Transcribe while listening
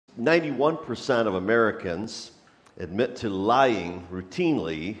91% of Americans admit to lying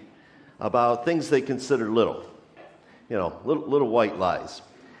routinely about things they consider little, little white lies.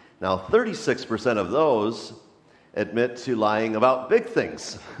 Now, 36% of those admit to lying about big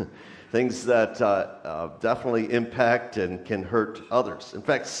things, things that definitely impact and can hurt others. In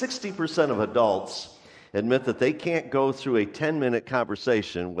fact, 60% of adults admit that they can't go through a 10-minute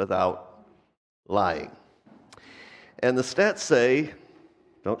conversation without lying. And the stats say,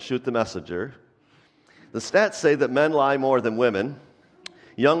 don't shoot the messenger, the stats say that men lie more than women,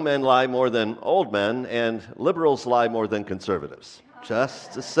 young men lie more than old men, and liberals lie more than conservatives.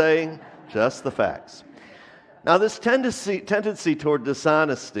 Just the facts. Now, this tendency toward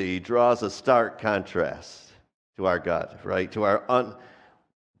dishonesty draws a stark contrast to our God, right? To our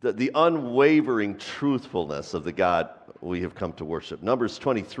the unwavering truthfulness of the God we have come to worship. Numbers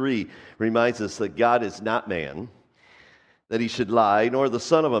 23 reminds us that God is not man, that he should lie, nor the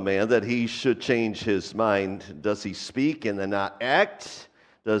son of a man, that he should change his mind. Does he speak and then not act?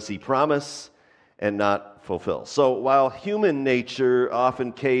 Does he promise and not fulfill? So while human nature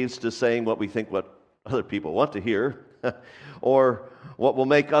often caves to saying what we think what other people want to hear, or what will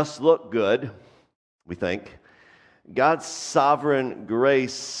make us look good, we think, God's sovereign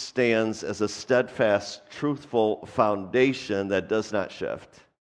grace stands as a steadfast, truthful foundation that does not shift.